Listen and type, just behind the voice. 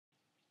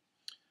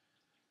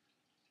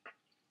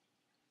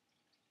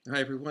Hi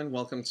everyone,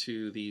 welcome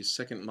to the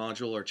second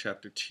module or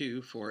chapter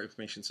 2 for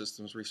Information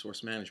Systems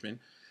Resource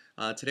Management.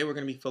 Today we're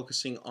going to be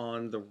focusing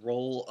on the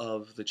role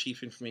of the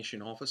Chief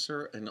Information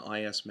Officer in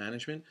IS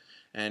management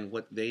and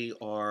what they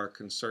are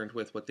concerned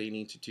with, what they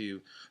need to do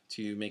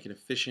to make an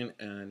efficient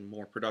and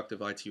more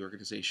productive IT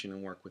organization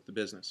and work with the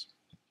business.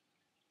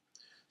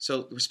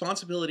 So the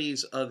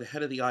responsibilities of the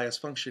head of the IS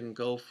function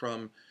go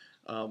far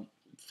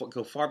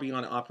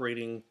beyond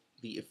operating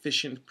the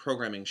efficient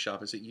programming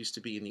shop as it used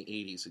to be in the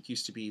 80s. It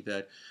used to be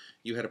that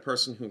you had a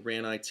person who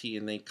ran IT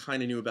and they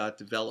kind of knew about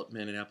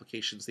development and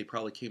applications. They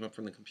probably came up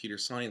from the computer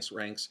science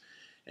ranks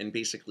and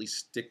basically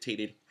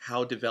dictated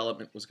how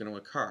development was going to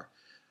occur.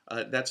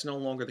 That's no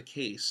longer the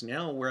case.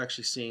 Now we're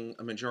actually seeing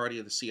a majority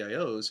of the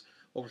CIOs,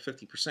 over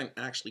 50%,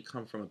 actually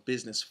come from a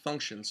business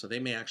function. So they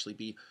may actually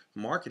be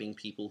marketing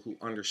people who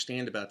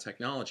understand about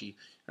technology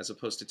as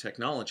opposed to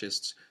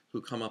technologists who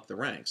come up the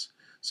ranks.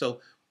 So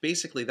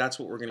basically that's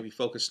what we're going to be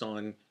focused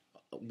on.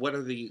 What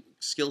are the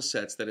skill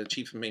sets that a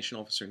chief information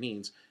officer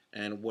needs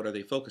and what are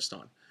they focused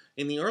on?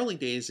 In the early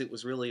days, it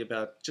was really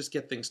about just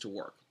get things to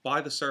work.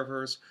 Buy the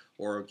servers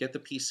or get the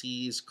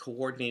PCs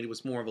coordinated. It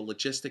was more of a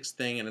logistics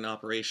thing and an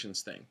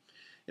operations thing.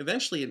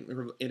 Eventually,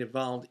 it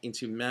evolved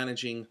into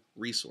managing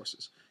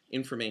resources,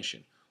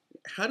 information.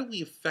 How do we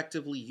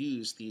effectively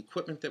use the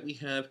equipment that we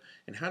have,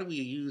 and how do we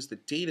use the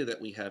data that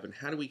we have, and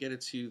how do we get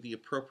it to the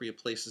appropriate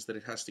places that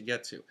it has to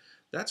get to?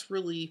 That's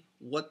really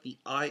what the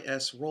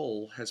IS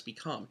role has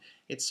become.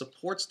 It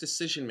supports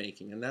decision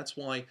making, and that's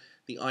why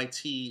the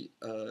IT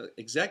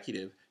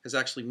executive has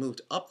actually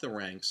moved up the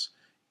ranks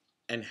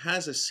and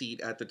has a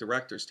seat at the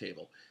director's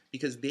table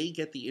because they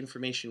get the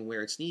information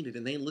where it's needed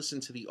and they listen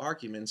to the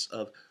arguments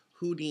of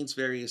who needs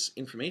various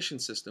information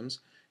systems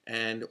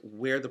and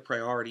where the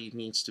priority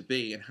needs to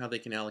be and how they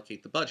can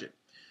allocate the budget.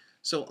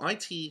 So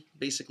IT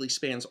basically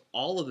spans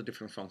all of the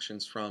different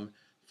functions from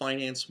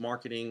finance,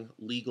 marketing,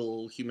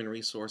 legal, human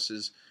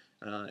resources,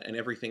 and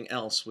everything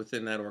else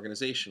within that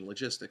organization,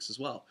 logistics as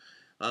well.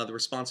 The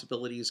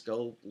responsibilities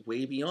go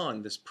way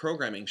beyond this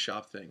programming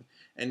shop thing,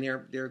 and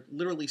they're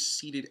literally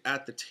seated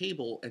at the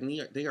table,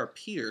 and they are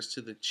peers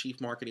to the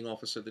chief marketing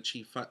officer, the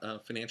chief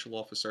financial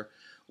officer,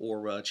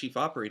 or chief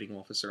operating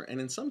officer, and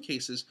in some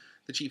cases,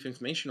 the chief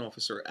information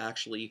officer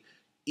actually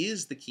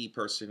is the key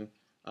person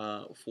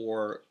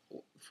for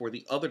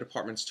the other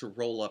departments to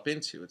roll up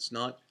into. It's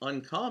not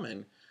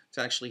uncommon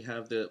to actually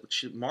have the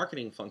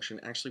marketing function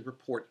actually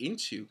report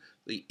into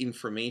the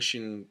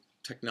information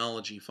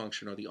technology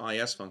function or the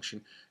IS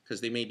function because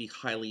they may be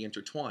highly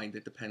intertwined.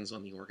 It depends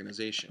on the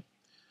organization.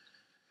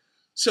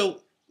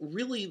 So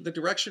really the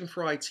direction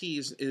for IT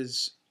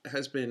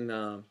has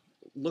been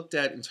looked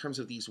at in terms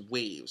of these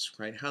waves,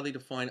 right? How they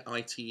define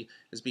IT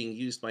as being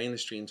used by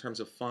industry in terms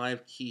of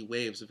 5 key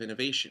waves of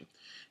innovation.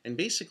 And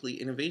basically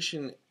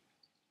innovation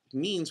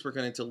means we're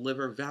going to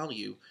deliver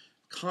value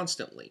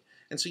constantly.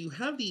 And so you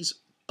have these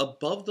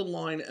above the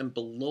line and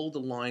below the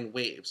line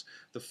waves.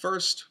 The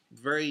first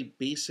very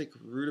basic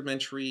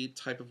rudimentary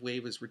type of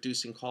wave is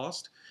reducing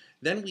cost.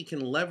 Then we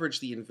can leverage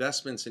the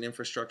investments in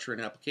infrastructure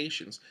and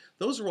applications.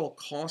 Those are all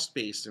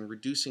cost-based and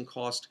reducing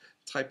cost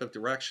type of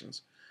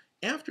directions.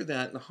 After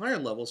that, in the higher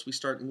levels, we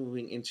start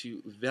moving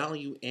into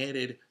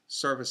value-added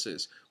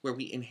services where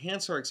we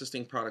enhance our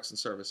existing products and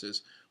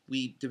services.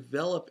 We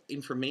develop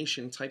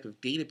information type of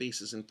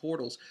databases and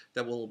portals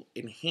that will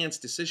enhance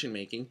decision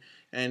making.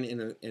 And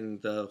in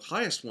the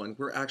highest one,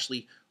 we're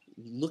actually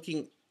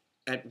looking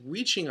at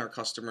reaching our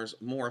customers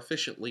more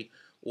efficiently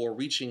or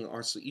reaching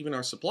even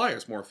our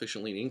suppliers more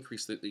efficiently to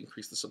increase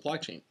the supply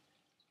chain.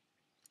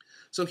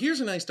 So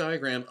here's a nice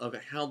diagram of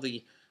how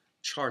the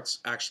charts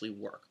actually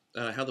work,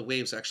 how the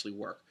waves actually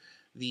work.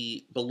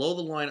 The below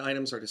the line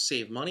items are to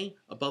save money,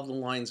 above the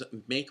lines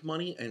make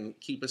money and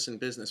keep us in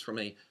business from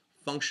a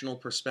functional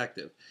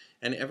perspective.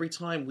 And every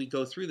time we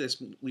go through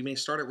this, we may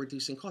start at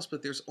reducing costs,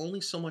 but there's only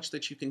so much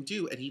that you can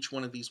do at each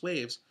one of these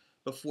waves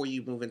before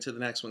you move into the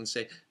next one and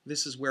say,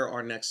 this is where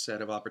our next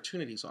set of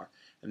opportunities are.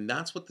 And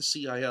that's what the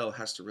CIO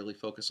has to really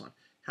focus on.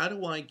 How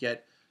do I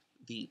get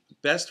the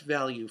best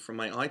value from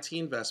my IT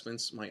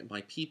investments,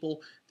 my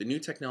people, the new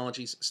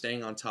technologies,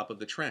 staying on top of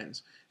the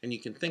trends? And you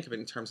can think of it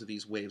in terms of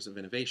these waves of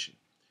innovation.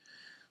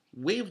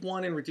 Wave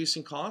 1 in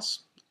reducing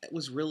costs, it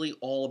was really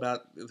all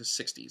about the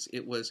 60s.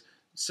 It was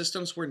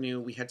systems were new.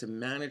 We had to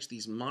manage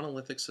these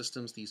monolithic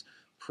systems, these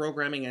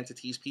programming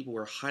entities. People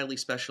were highly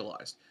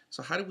specialized.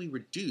 So how do we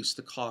reduce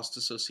the costs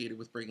associated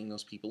with bringing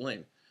those people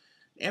in?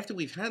 After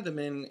we've had them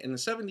in the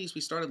 70s,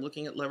 we started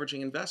looking at leveraging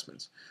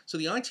investments. So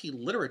the IT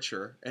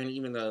literature and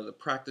even the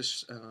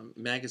practice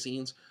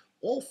magazines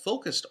all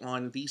focused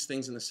on these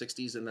things in the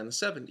 60s and then the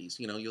 70s.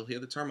 You know, you'll hear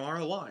the term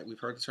ROI. We've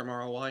heard the term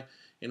ROI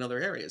in other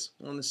areas.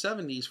 Well, in the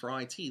 70s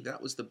for IT,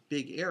 that was the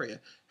big area.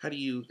 How do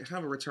you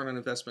have a return on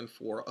investment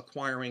for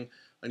acquiring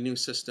a new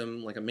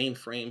system like a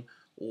mainframe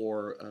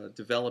or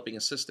developing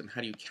a system?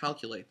 How do you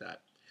calculate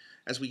that?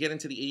 As we get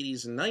into the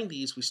 80s and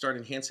 90s, we start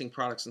enhancing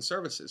products and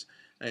services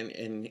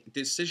and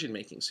decision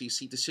making. So you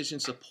see decision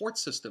support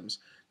systems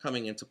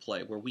coming into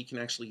play where we can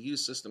actually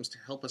use systems to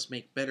help us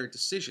make better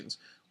decisions.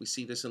 We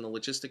see this in the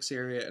logistics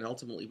area, and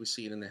ultimately we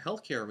see it in the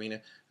healthcare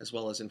arena as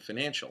well as in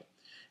financial.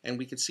 And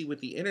we can see with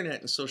the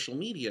internet and social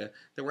media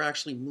that we're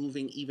actually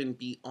moving even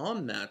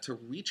beyond that to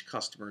reach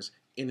customers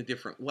in a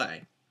different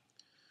way.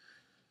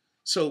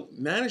 So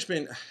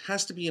management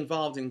has to be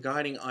involved in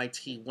guiding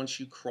IT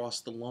once you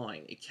cross the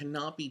line. It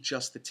cannot be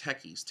just the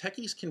techies.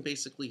 Techies can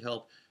basically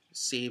help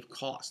save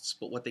costs,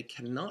 but what they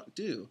cannot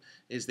do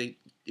is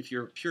if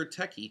you're a pure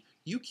techie,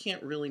 you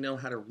can't really know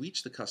how to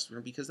reach the customer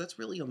because that's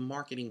really a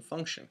marketing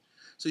function.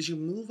 So as you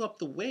move up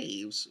the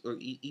waves, or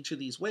each of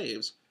these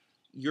waves,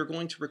 you're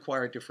going to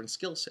require a different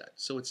skill set.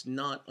 So it's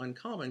not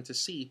uncommon to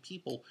see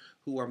people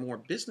who are more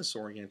business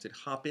oriented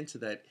hop into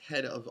that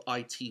head of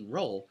IT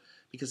role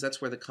because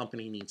that's where the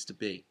company needs to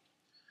be.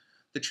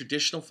 The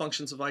traditional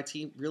functions of IT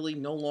really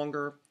no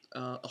longer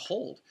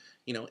hold.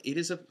 It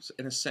is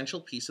an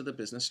essential piece of the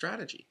business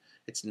strategy.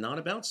 It's not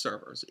about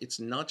servers. It's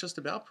not just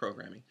about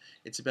programming.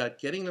 It's about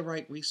getting the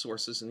right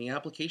resources and the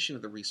application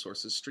of the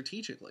resources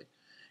strategically.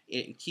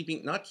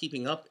 Not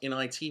keeping up in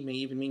IT may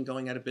even mean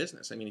going out of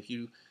business. I mean, if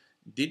you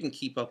didn't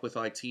keep up with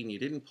IT and you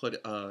didn't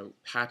put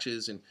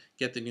patches and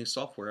get the new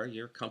software,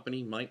 your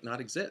company might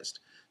not exist.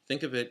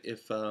 Think of it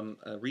if a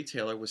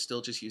retailer was still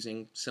just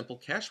using simple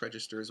cash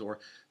registers or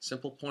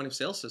simple point of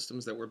sale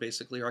systems that were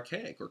basically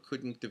archaic or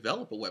couldn't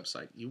develop a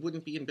website. You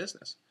wouldn't be in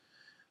business.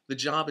 The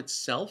job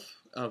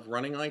itself of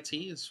running IT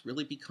has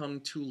really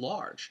become too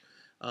large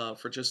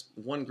for just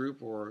one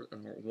group or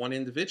one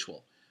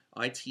individual.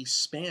 IT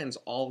spans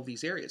all of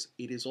these areas.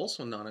 It is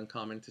also not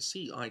uncommon to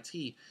see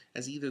IT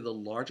as either the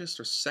largest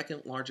or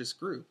second largest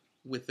group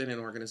within an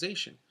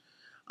organization.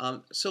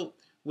 So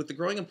with the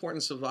growing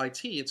importance of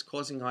IT, it's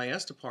causing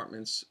IS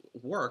departments'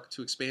 work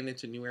to expand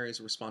into new areas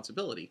of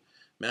responsibility.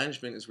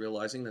 Management is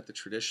realizing that the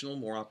traditional,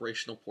 more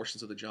operational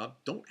portions of the job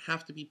don't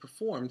have to be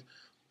performed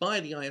by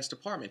the IS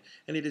department.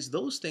 And it is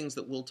those things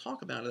that we'll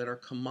talk about that are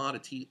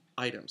commodity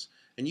items.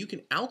 And you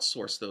can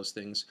outsource those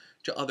things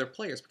to other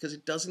players because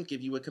it doesn't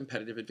give you a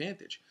competitive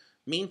advantage.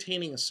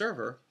 Maintaining a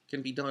server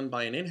can be done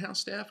by an in-house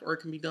staff or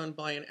it can be done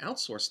by an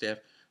outsourced staff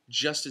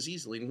just as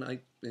easily.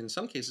 In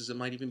some cases, it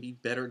might even be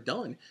better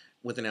done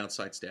with an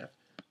outside staff.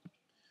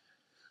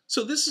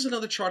 So this is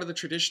another chart of the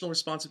traditional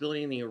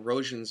responsibility and the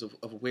erosions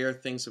of where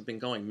things have been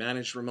going.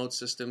 Managed remote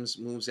systems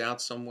moves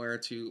out somewhere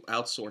to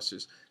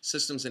outsourcers.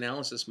 Systems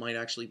analysis might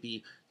actually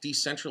be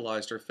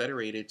decentralized or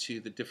federated to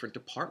the different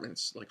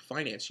departments, like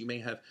finance. You may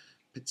have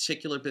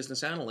particular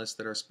business analysts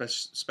that are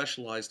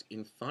specialized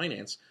in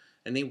finance,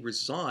 and they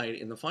reside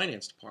in the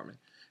finance department.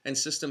 And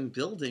system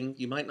building,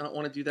 you might not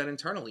want to do that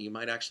internally. You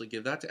might actually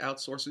give that to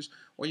outsourcers,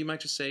 or you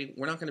might just say,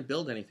 we're not going to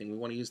build anything. We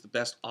want to use the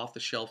best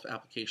off-the-shelf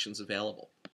applications available.